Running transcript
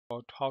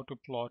about how to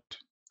plot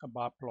a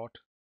bar plot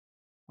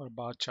or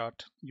bar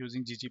chart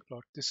using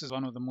GGplot. This is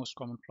one of the most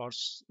common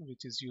plots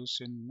which is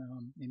used in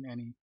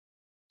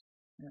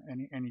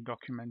any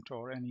document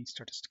or any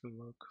statistical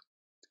work.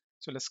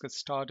 So let's get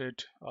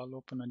started. I'll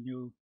open a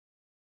new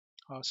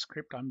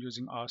script. I'm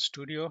using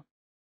RStudio.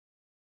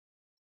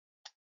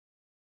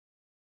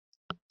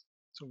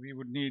 So we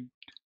would need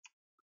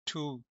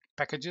two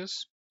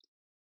packages.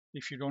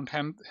 If you don't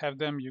have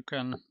them, you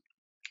can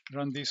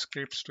run these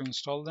scripts to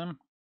install them.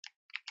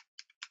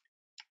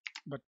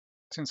 But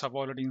since I've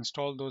already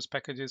installed those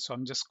packages, so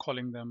I'm just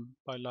calling them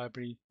by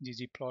library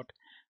GGplot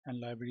and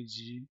library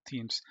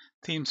GGthemes.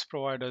 Themes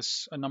provide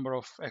us a number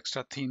of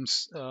extra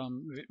themes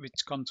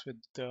which comes with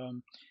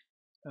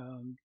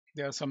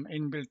there are some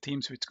inbuilt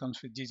themes which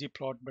comes with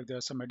GGplot, but there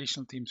are some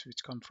additional themes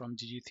which come from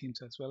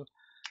GGthemes as well.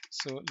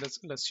 So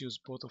let's use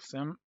both of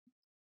them.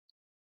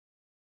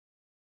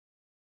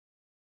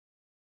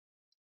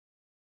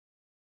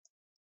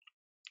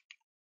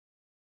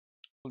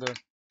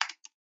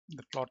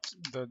 The plot,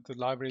 the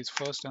libraries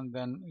first, and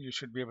then you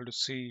should be able to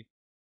see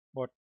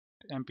what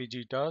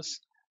MPG does.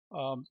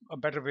 A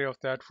better way of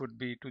that would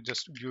be to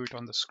just view it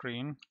on the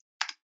screen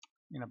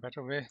in a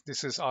better way.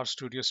 This is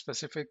RStudio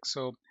specific,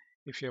 so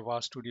if you have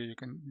RStudio, you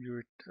can view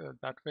it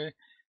that way.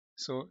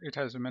 So it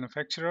has a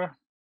manufacturer,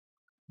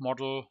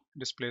 model,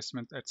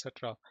 displacement,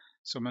 etc.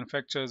 So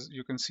manufacturers,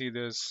 you can see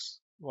there's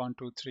 1,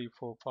 2, 3,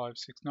 4, 5,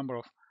 6 number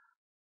of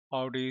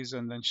Audis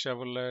and then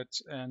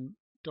Chevrolets and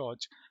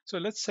Dodge. So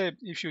let's say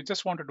if you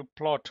just wanted to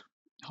plot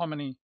how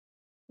many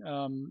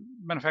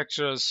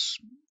manufacturers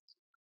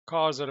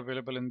cars are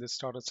available in this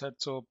starter set.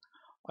 So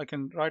I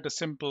can write a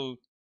simple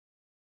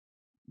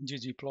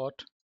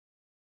GGplot.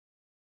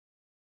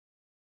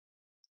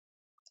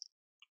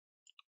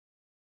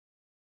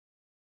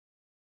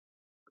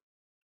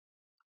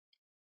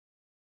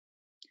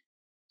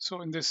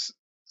 So in this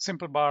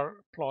simple bar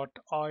plot,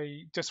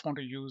 I just want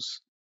to use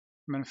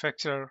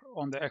manufacturer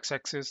on the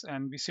x-axis,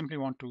 and we simply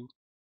want to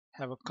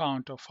have a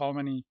count of how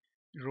many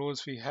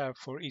rows we have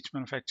for each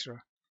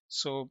manufacturer.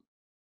 So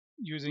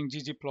using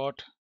GGplot,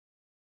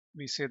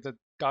 we say that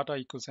data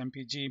equals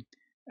MPG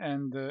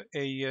and the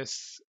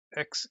AES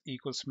X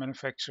equals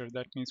manufacturer.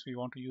 That means we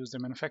want to use the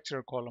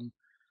manufacturer column,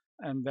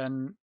 and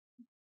then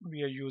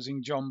we are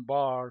using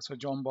jump_bar. So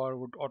jump_bar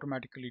would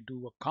automatically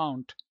do a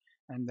count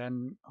and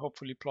then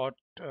hopefully plot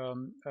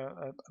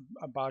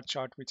a bar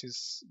chart which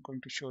is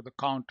going to show the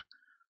count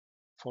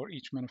for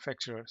each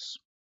manufacturers.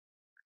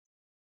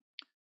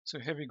 So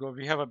here we go.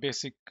 We have a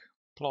basic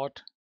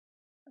plot,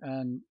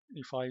 and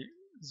if I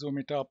zoom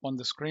it up on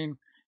the screen,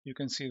 you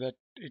can see that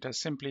it has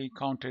simply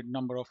counted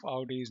number of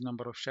Audis,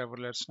 number of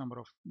Chevrolets, number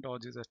of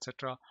Dodges,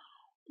 etc.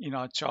 in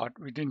our chart.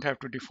 We didn't have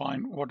to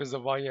define what is the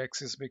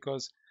y-axis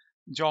because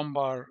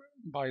jump_bar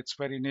by its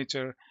very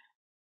nature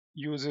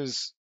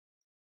uses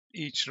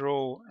each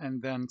row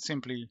and then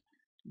simply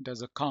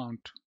does a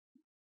count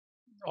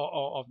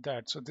of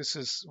that. So this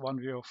is one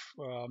way of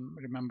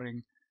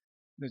remembering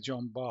the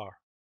jump_bar.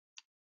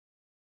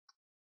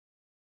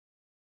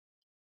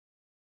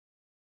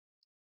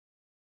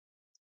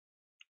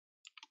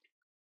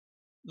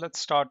 Let's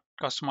start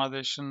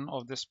customization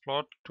of this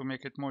plot to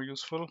make it more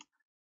useful.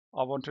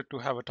 I wanted to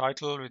have a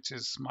title, which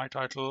is my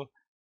title,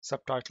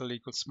 subtitle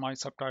equals my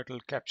subtitle,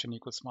 caption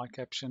equals my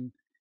caption,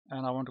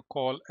 and I want to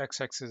call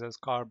x-axis as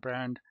car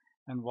brand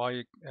and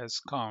y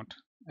as count.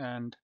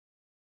 And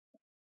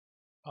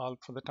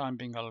for the time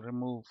being, I'll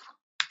remove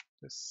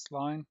this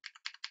line.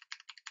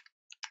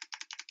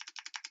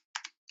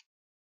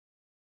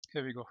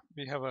 Here we go.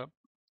 We have a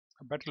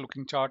better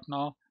looking chart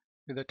now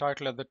with a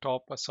title at the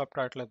top, a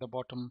subtitle at the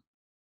bottom,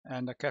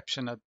 and a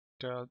caption at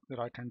the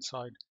right hand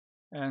side.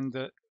 And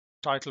the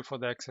title for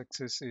the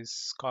x-axis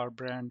is car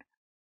brand,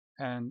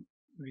 and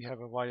we have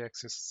a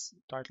y-axis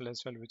title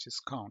as well, which is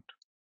count.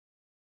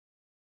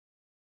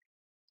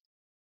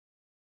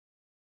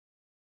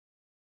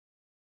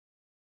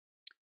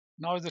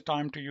 Now is the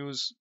time to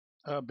use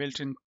a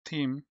built-in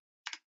theme.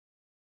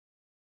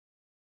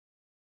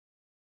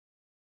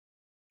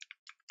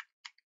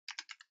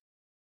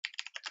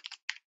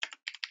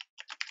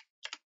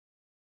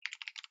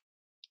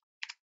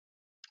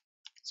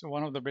 So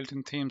one of the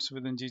built-in themes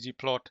within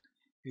GGplot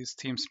is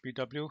themes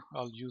PW.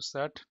 I'll use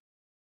that.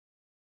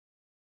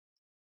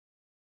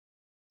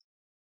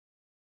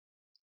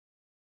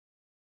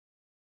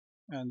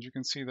 And you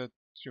can see that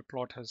your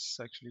plot has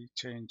actually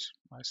changed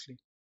nicely.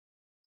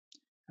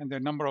 And there are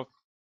a number of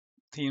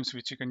themes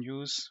which you can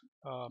use,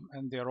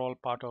 and they're all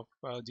part of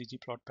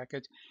GGplot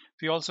package.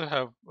 We also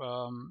have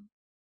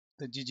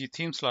the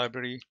GGthemes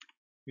library,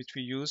 which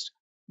we used.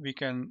 We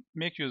can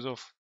make use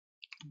of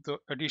the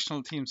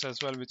additional themes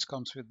as well, which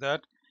comes with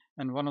that.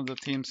 And one of the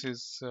themes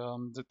is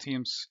the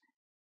themes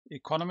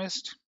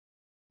Economist,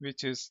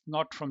 which is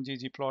not from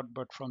GGplot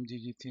but from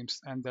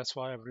GGthemes, and that's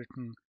why I've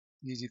written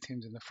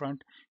GGthemes in the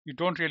front. You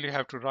don't really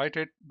have to write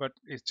it, but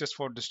it's just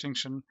for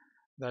distinction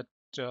that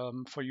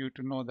for you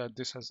to know that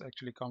this has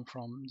actually come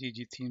from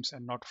GGthemes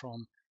and not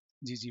from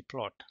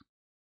GGplot.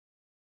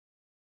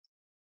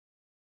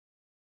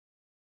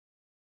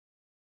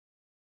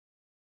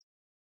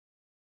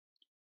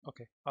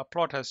 Okay, our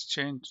plot has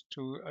changed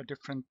to a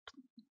different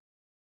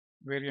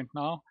variant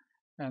now,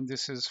 and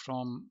this is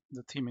from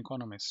the theme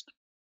economist.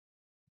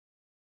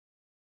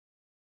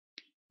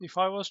 If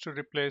I was to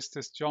replace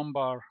this geom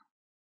bar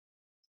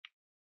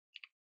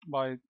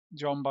by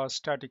geom bar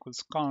stat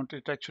equals count,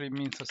 it actually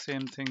means the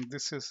same thing.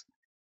 This is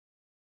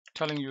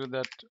telling you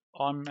that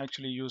I'm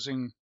actually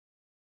using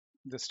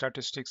the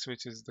statistics,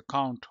 which is the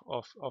count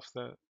of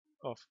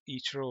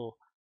each row,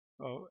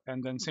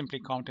 and then simply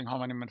counting how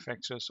many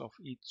manufacturers of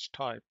each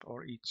type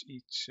or each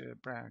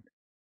brand.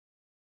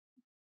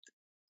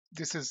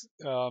 This is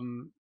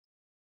the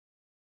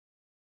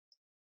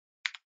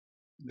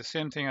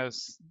same thing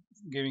as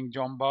giving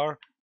geom bar.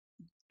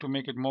 To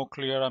make it more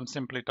clear, I'm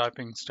simply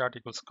typing stat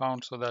equals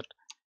count so that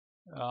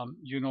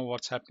you know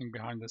what's happening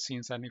behind the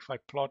scenes. And if I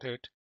plot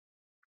it,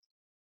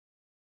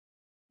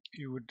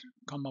 you would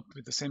come up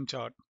with the same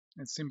chart.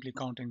 It's simply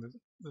counting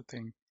the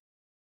thing.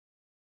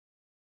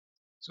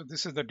 So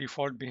this is the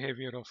default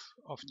behavior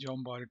of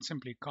geom bar. It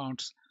simply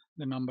counts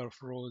the number of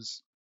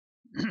rows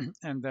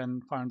and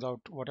then finds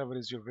out whatever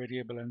is your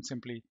variable and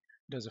simply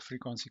does a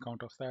frequency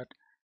count of that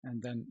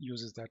and then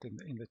uses that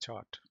in the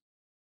chart.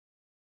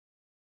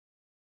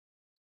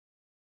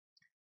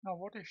 Now,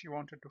 what if you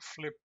wanted to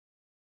flip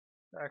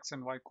the x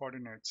and y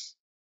coordinates?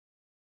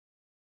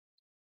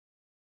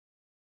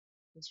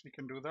 Yes, we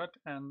can do that,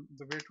 and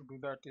the way to do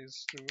that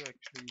is to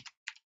actually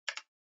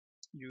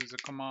use a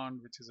command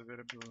which is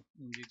available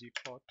in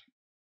GGplot.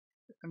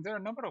 And there are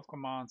a number of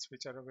commands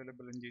which are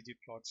available in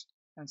GGplots,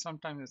 and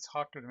sometimes it's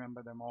hard to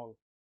remember them all.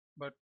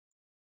 But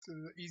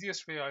the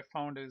easiest way I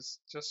found is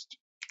just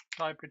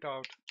type it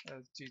out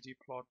as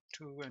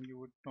ggplot2, and you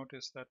would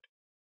notice that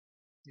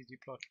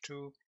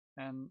ggplot2,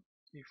 and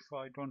if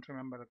I don't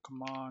remember a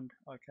command,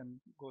 I can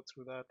go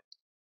through that,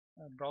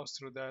 browse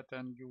through that,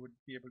 and you would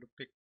be able to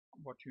pick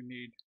what you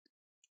need.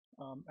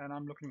 And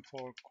I'm looking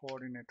for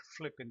coordinate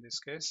flip in this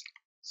case.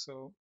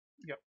 So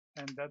yeah,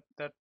 and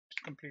that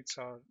completes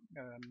our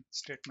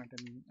statement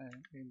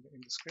in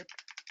the script.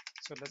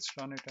 So let's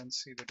run it and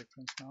see the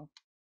difference now.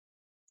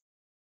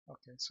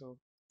 Okay, so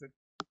the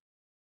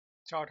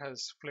chart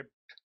has flipped,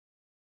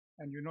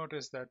 and you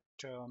notice that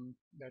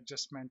the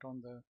adjustment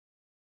on the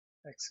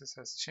axis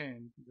has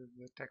changed.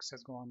 The text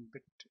has gone a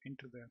bit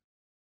into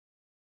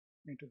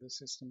the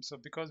system. So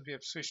because we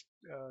have switched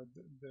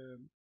the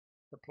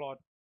plot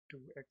to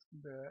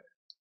the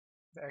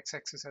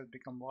x-axis has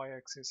become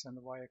y-axis and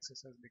the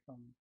y-axis has become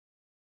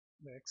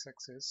the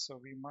x-axis, so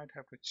we might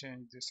have to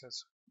change this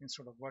as,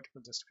 instead of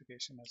vertical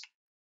justification, as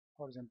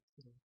horizontal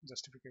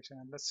justification,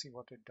 and let's see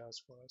what it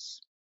does for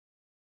us.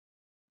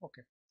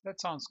 Okay,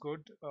 that sounds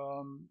good.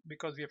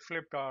 Because we have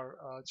flipped our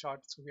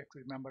chart, so we have to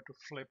remember to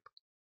flip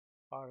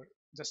our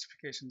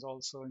justifications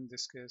also. In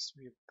this case,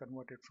 we have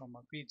converted from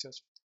a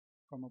v-just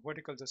from a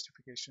vertical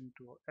justification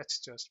to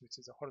h-just, which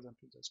is a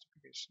horizontal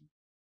justification.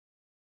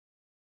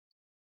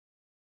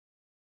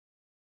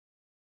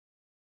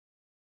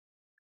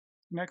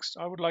 Next,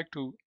 I would like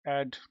to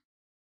add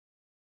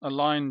a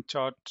line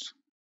chart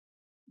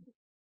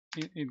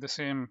in the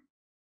same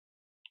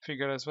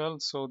figure as well.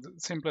 So the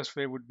simplest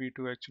way would be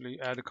to actually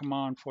add a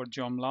command for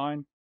geom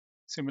line,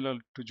 similar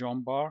to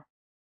geom bar.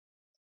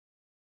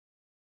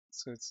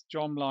 So it's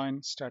geom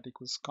line stat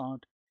equals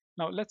count.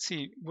 Now let's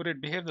see, would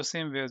it behave the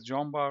same way as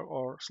geom bar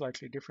or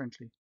slightly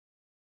differently?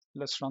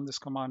 Let's run this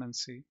command and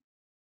see.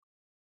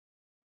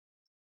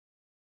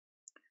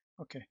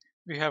 Okay,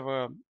 we have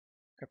a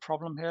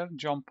problem here,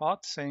 geom path,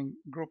 saying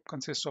group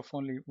consists of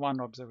only one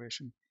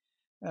observation.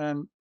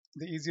 And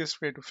the easiest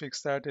way to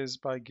fix that is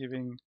by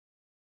giving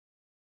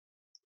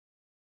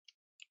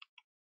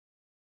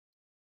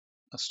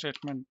a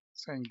statement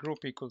saying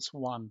group equals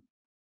 1.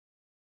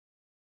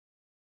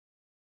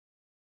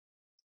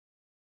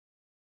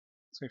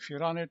 So if you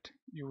run it,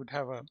 you would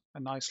have a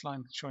nice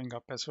line showing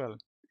up as well.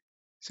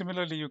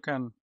 Similarly, you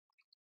can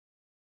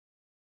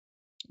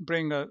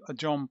bring a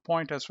geom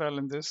point as well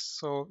in this,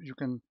 so you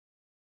can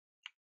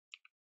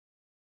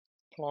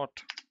plot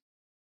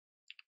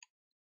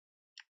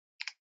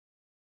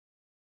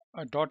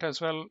a dot as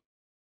well.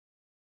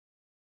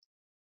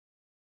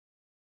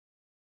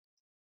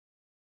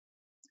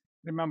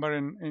 Remember,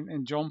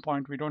 in geom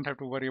point, we don't have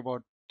to worry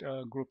about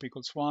group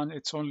equals 1.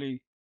 It's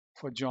only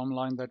for geom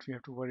line that we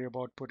have to worry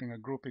about putting a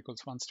group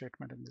equals 1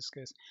 statement in this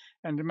case.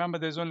 And remember,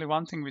 there's only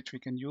one thing which we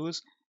can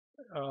use,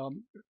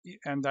 um,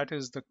 and that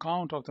is the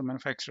count of the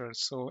manufacturers.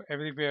 So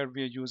everywhere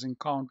we are using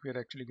count, we are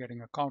actually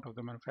getting a count of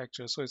the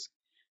manufacturer. So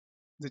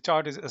the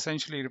chart is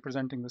essentially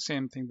representing the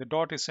same thing. The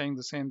dot is saying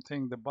the same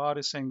thing, the bar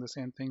is saying the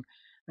same thing,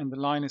 and the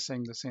line is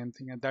saying the same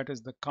thing, and that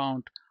is the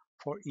count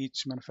for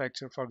each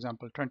manufacturer. For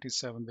example,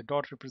 27, the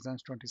dot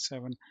represents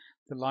 27,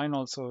 the line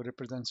also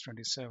represents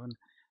 27,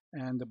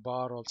 and the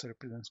bar also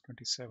represents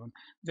 27.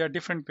 There are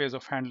different ways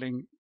of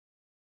handling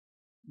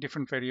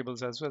different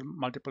variables as well,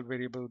 multiple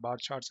variable bar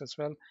charts as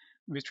well,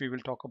 which we will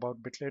talk about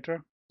a bit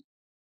later.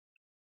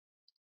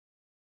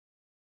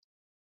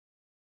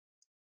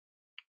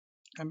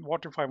 And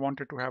what if I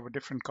wanted to have a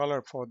different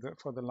color for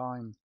the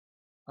line?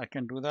 I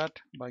can do that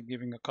by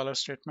giving a color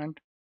statement.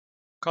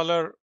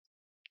 Color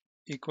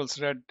equals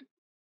red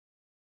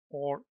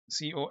or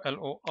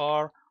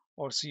COLOR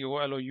or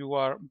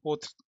COLOUR,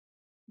 both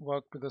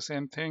work to the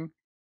same thing,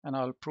 and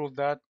I'll prove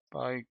that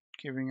by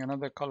giving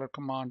another color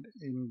command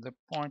in the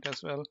point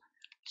as well.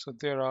 So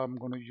there I'm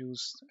going to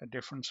use a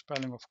different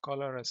spelling of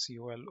color as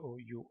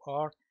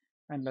COLOUR,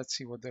 and let's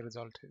see what the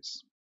result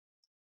is.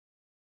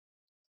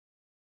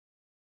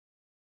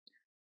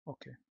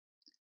 Okay,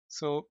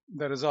 so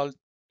the result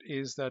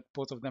is that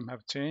both of them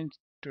have changed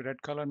to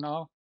red color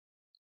now.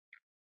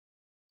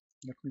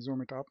 Let me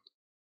zoom it up.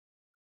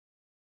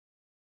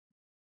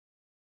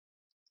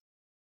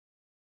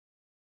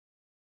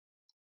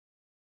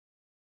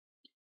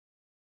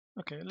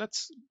 Okay,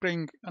 let's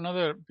bring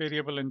another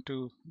variable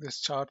into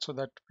this chart so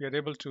that we are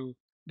able to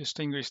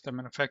distinguish the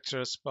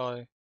manufacturers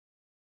by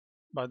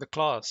the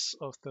class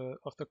of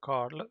the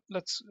car.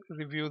 Let's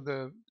review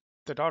the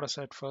data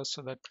set first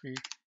so that we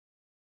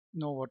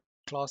know what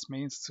class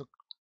means. So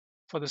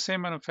for the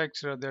same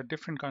manufacturer, there are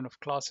different kind of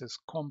classes: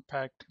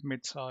 compact,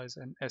 midsize,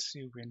 and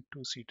SUV and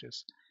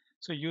two-seaters.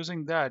 So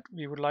using that,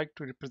 we would like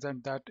to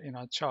represent that in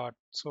our chart.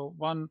 So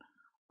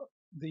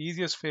the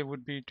easiest way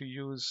would be to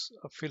use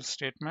a fill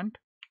statement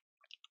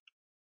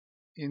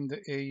in the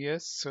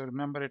AES. So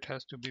remember, it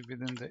has to be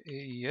within the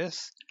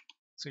AES.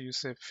 So you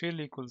say fill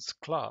equals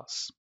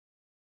class,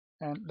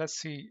 and let's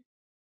see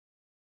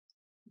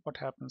what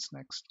happens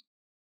next.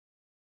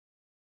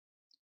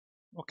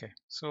 Okay,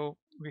 so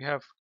we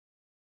have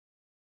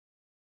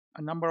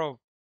a number of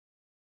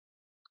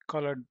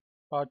colored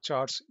bar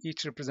charts,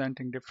 each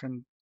representing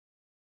different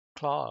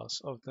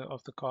class of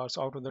the cars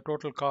out of the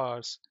total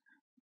cars.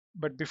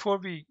 But before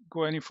we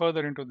go any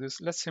further into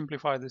this, let's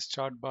simplify this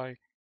chart by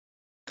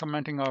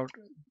commenting out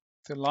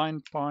the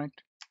line point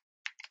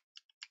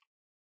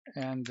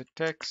and the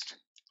text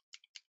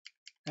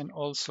and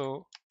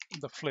also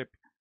the flip.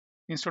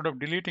 Instead of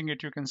deleting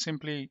it, you can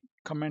simply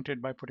comment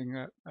it by putting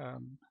a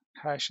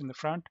hash in the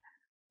front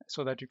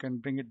so that you can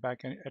bring it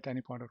back at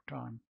any point of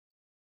time.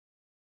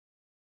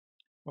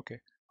 Okay,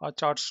 our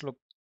charts look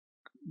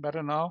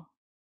better now.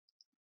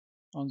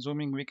 On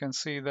zooming, we can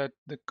see that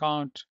the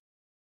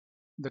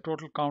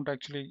total count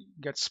actually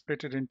gets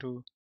splitted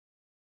into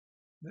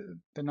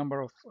the number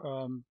of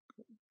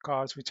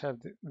cars which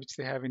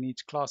they have in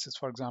each classes.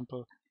 For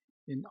example,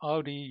 in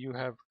Audi, you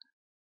have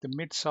the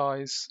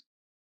mid-size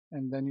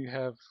and then you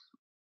have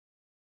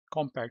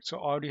compact. So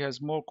Audi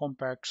has more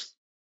compacts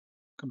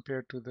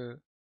compared to the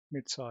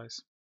mid-size.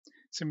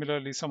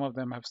 Similarly, some of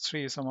them have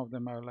three, some of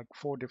them are like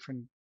four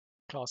different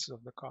classes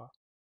of the car.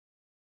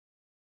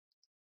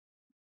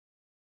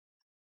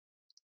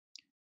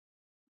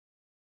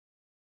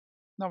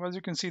 Now, as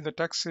you can see, the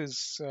text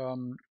is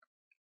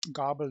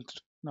garbled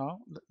now.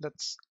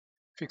 Let's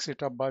fix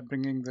it up by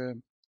bringing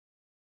the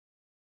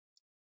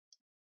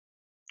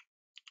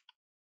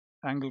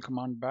angle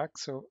command back.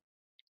 So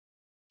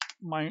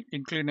my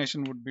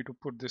inclination would be to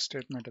put this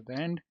statement at the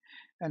end,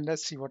 and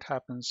let's see what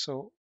happens.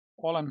 So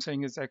all I'm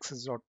saying is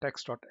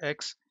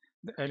axis.text.x.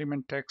 The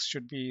element text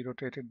should be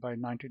rotated by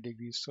 90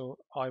 degrees. So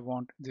I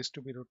want this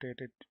to be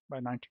rotated by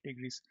 90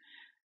 degrees.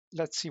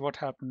 Let's see what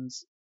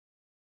happens.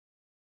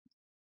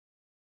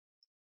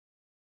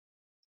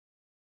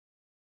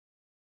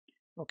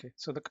 Okay,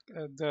 so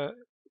the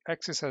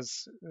axis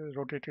has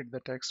rotated the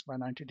text by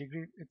 90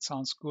 degrees. It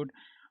sounds good,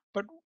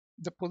 but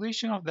the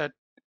position of that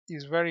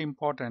is very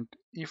important.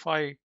 If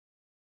I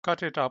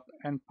cut it up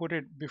and put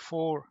it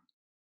before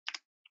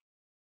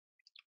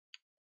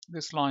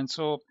this line,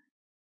 so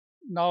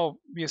now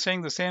we are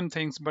saying the same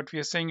things, but we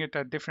are saying it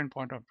at different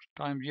point of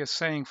time. We are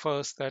saying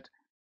first that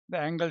the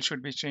angle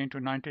should be changed to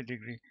 90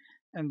 degree,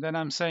 and then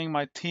I'm saying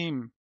my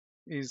theme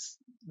is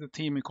the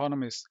theme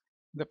economist.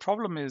 The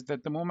problem is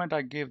that the moment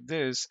I give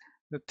this,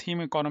 the theme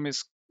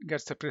economist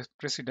gets the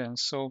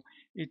precedence, so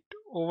it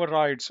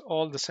overrides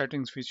all the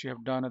settings which you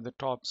have done at the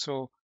top.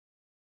 So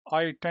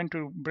I tend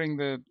to bring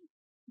the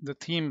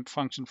theme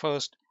function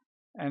first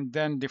and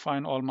then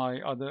define all my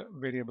other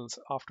variables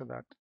after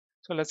that.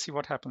 So let's see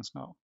what happens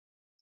now.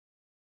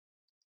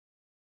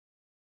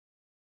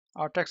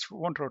 Our text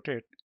won't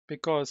rotate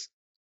because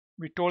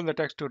we told the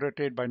text to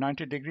rotate by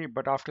 90 degree,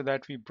 but after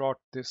that we brought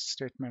this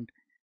statement.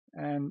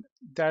 And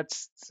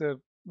that's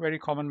the very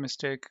common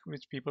mistake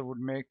which people would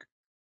make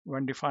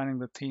when defining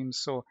the themes.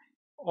 So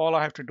all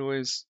I have to do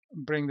is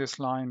bring this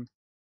line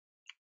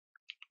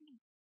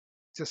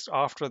just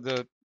after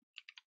the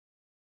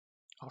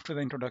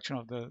introduction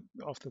of the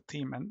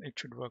theme, and it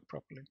should work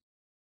properly.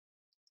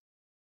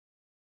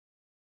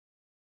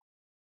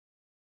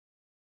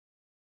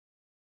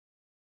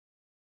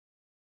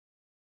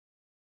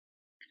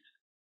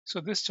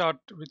 So this chart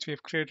which we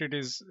have created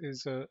is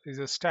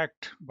a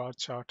stacked bar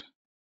chart.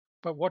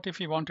 But what if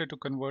we wanted to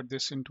convert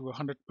this into a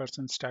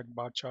 100% stacked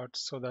bar chart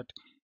so that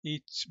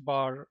each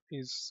bar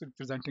is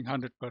representing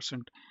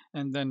 100%,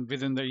 and then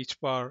within each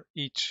bar,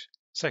 each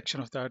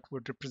section of that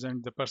would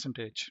represent the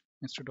percentage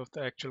instead of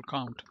the actual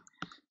count.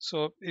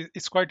 So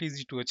it's quite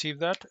easy to achieve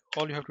that.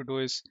 All you have to do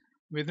is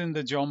within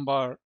the geom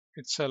bar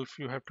itself,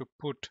 you have to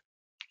put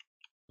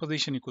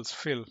position equals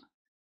fill.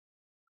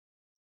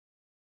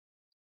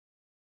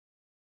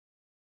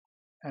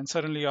 and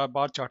suddenly our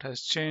bar chart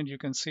has changed. You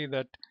can see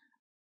that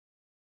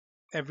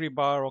every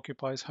bar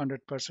occupies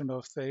 100%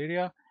 of the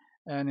area,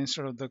 and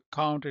instead of the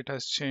count it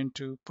has changed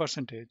to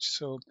percentage.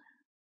 So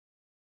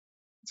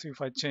see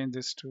if I change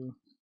this to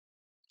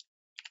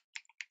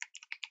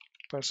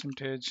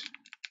percentage,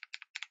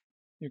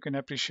 you can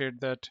appreciate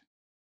that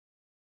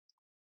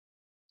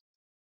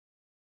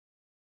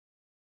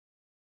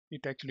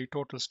it actually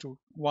totals to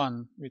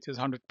 1, which is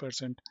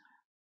 100%.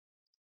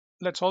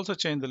 Let's also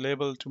change the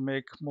label to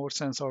make more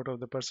sense out of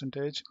the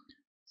percentage,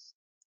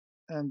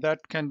 and that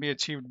can be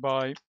achieved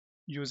by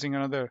using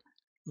another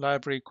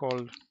library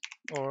called,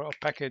 or a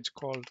package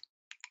called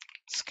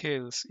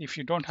scales. If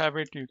you don't have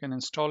it, you can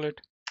install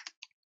it,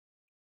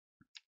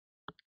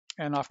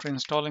 and after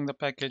installing the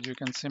package you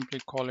can simply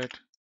call it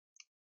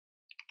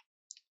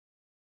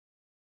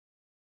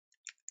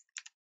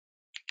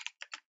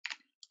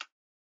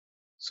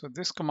so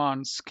this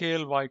command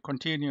scale by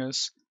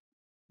continuous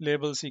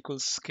labels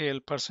equals scale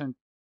percent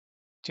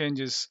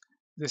changes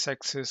this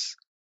axis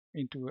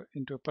into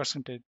a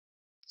percentage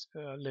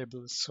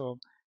labels. So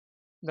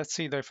let's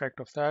see the effect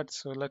of that.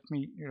 So let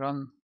me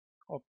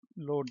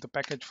load the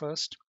package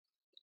first,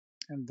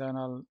 and then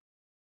I'll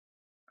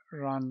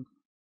run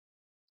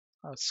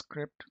a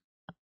script.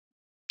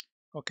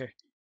 Okay,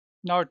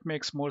 now it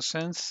makes more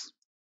sense.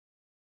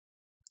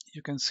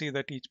 You can see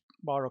that each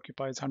bar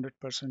occupies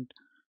 100%,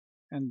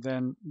 and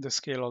then the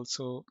scale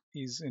also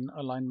is in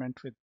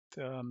alignment with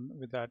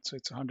that. So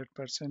it's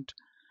 100%,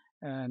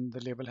 and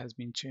the label has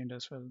been changed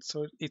as well.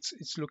 So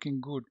it's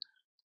looking good.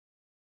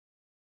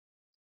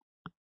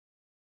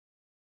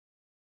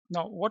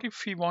 Now, what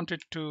if we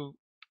wanted to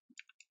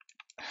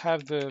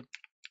have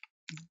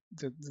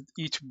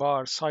each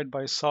bar side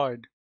by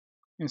side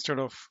instead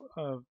of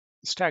a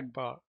stack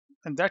bar?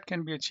 And that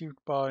can be achieved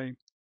by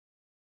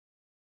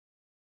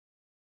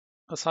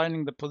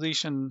assigning the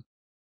position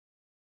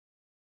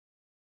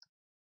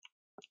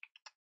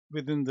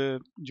within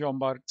the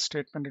geombar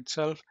statement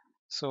itself.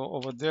 So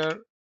over there,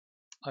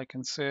 I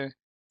can say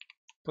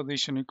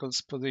position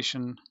equals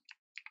position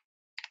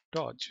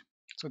dodge.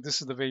 So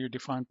this is the way you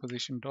define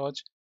position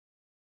dodge.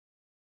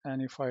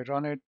 And if I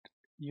run it,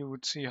 you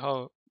would see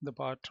how the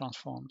bar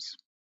transforms.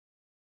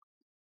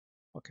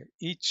 Okay,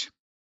 each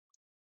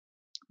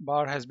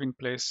bar has been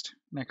placed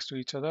next to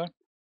each other.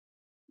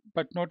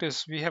 But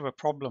notice we have a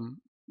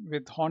problem.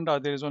 With Honda,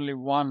 there is only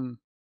one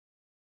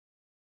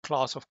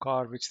class of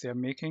car which they are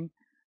making.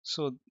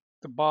 So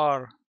the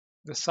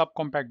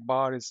subcompact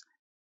bar is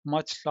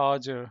much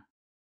larger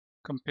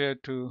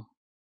compared to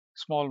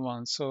small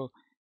ones. So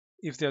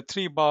if there are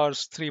three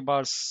bars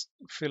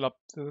fill up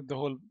the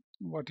whole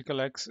vertical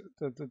x,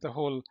 the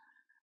whole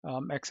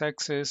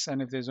x-axis,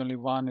 and if there's only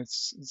one,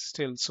 it's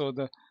still. So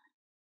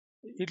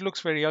it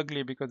looks very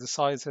ugly because the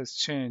size has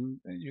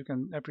changed. You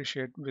can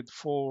appreciate with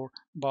 4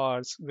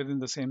 bars within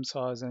the same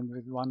size and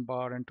with 1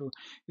 bar and 2,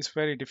 it's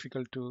very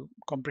difficult to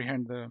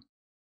comprehend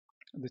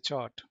the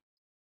chart.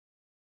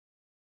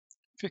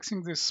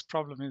 Fixing this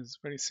problem is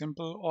very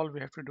simple. All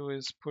we have to do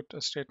is put a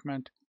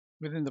statement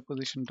within the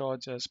position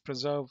dodge as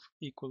preserve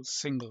equals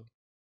single.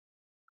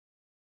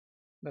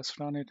 Let's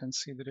run it and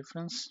see the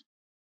difference.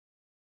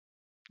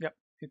 Yep,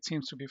 it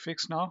seems to be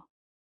fixed now.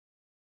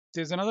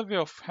 There's another way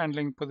of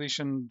handling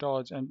position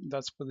dodge, and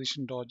that's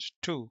position dodge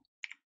 2.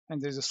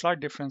 And there's a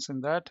slight difference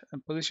in that.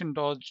 And position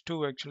dodge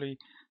 2 actually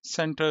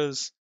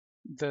centers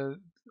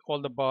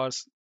all the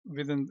bars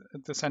within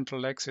the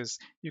central axis.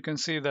 You can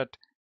see that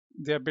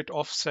they're a bit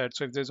offset.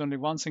 So if there's only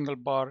one single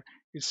bar,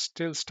 it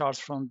still starts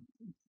from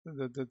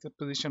the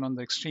position on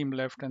the extreme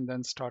left and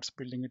then starts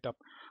building it up.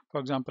 For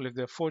example, if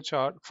there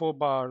are 4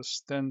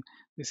 bars, then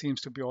it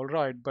seems to be all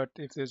right. But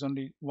if there's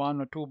only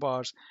 1 or 2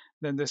 bars,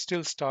 then they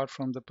still start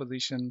from the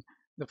position,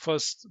 the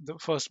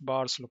first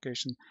bar's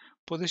location.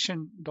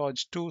 Position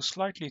dodge 2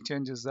 slightly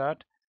changes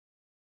that.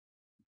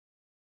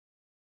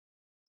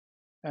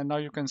 And now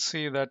you can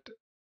see that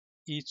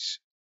each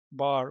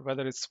bar,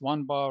 whether it's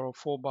 1 bar or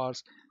 4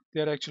 bars,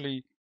 they're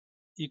actually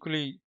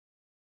equally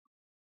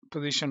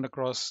positioned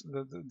across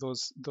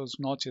those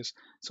notches.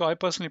 So I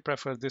personally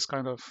prefer this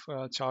kind of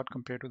chart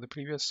compared to the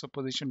previous. So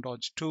position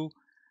dodge 2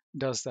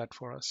 does that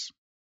for us.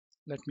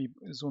 Let me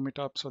zoom it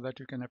up so that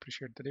you can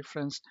appreciate the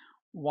difference.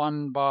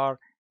 1 bar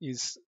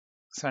is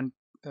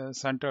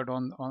centered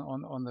on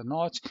the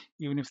notch.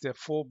 Even if there are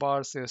 4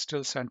 bars, they're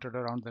still centered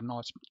around the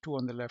notch, 2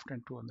 on the left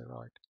and 2 on the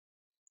right.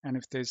 And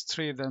if there's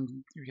 3,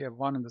 then we have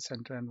 1 in the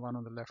center and 1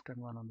 on the left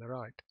and 1 on the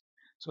right.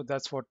 So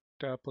that's what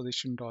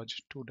position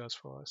dodge 2 does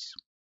for us.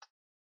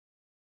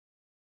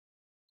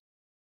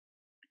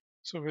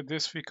 So with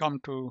this, we come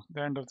to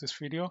the end of this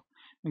video.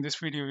 In this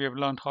video, we have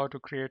learned how to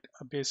create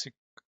a basic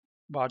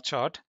bar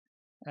chart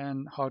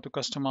and how to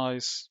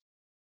customize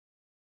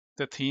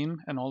the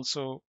theme, and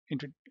also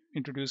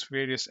introduce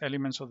various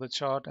elements of the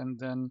chart and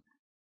then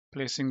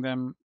placing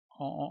them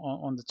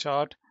on the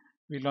chart.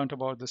 We learned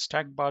about the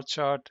stack bar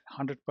chart,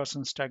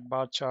 100% stack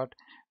bar chart,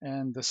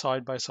 and the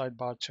side-by-side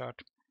bar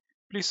chart.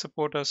 Please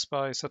support us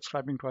by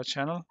subscribing to our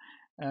channel,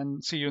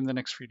 and see you in the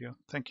next video.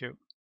 Thank you.